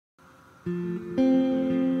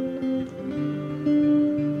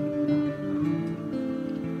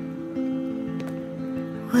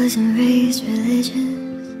Wasn't raised religious,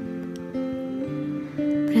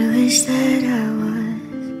 but I wish that I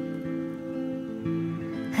was.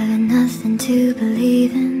 Having nothing to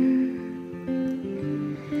believe in,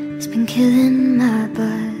 it's been killing my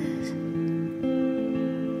buzz.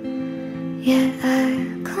 Yeah, I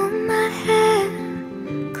comb my hair,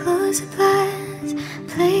 close the blinds,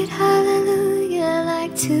 played hallelujah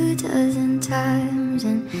like 24 times.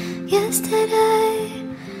 And yesterday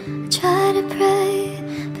I tried to pray,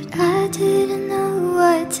 but I didn't know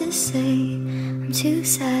what to say. I'm too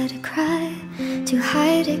sad to cry, too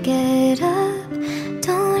high to get up.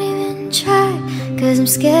 Don't even try, cause I'm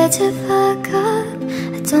scared to fuck up.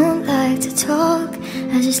 I don't like to talk,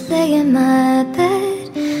 I just lay in my bed.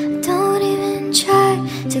 I don't even try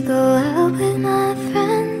to go out with my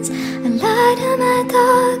friends. I lied to my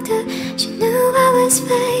doctor, she knew I was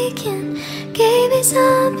faking. Gave me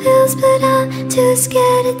some pills, but I'm too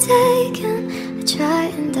scared to take them. I try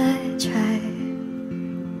and I try,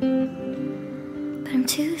 but I'm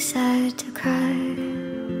too sad to cry.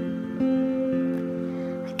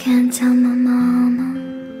 I can't tell my mama,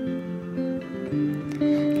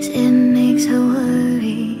 cause it makes her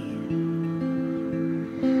worry.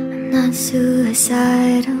 I'm not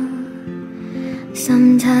suicidal,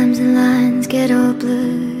 sometimes the lines get all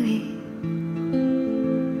blurry.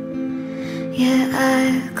 Yeah,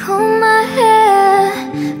 I comb my hair,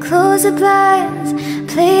 close the blinds,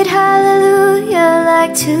 played hallelujah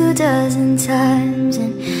like 24 times.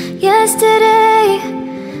 And yesterday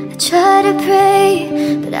I tried to pray,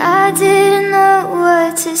 but I didn't know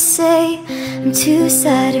what to say. I'm too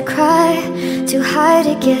sad to cry, too high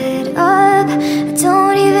to get up. I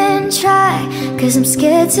don't even try, cause I'm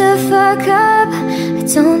scared to fuck up. I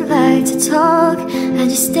don't like to talk, I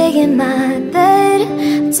just stay in my bed. I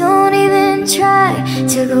don't even try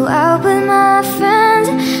to go out with my friends.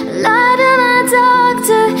 I lied to my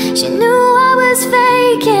doctor, she knew I was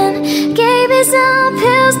faking. Gave me some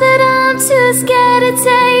pills, but I'm too scared to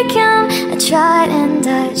take them. I tried and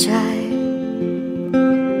I tried,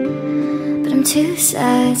 but I'm too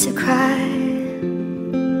sad to cry.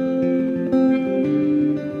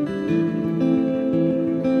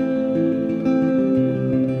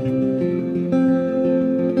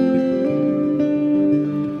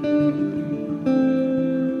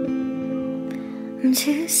 I'm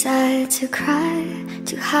too sad to cry,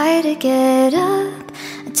 too high to get up.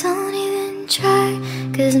 I don't even try,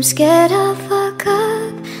 cause I'm scared I'll fuck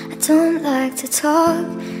up. I don't like to talk,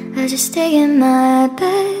 I just stay in my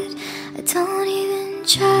bed. I don't even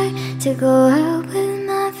try to go out with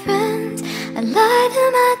my friends. I lied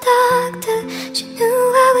to my doctor, she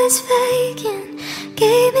knew I was faking.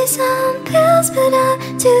 Gave me some pills, but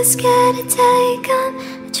I'm too scared to take them.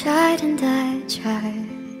 I tried and I tried,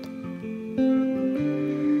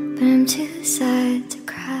 but I'm too sad to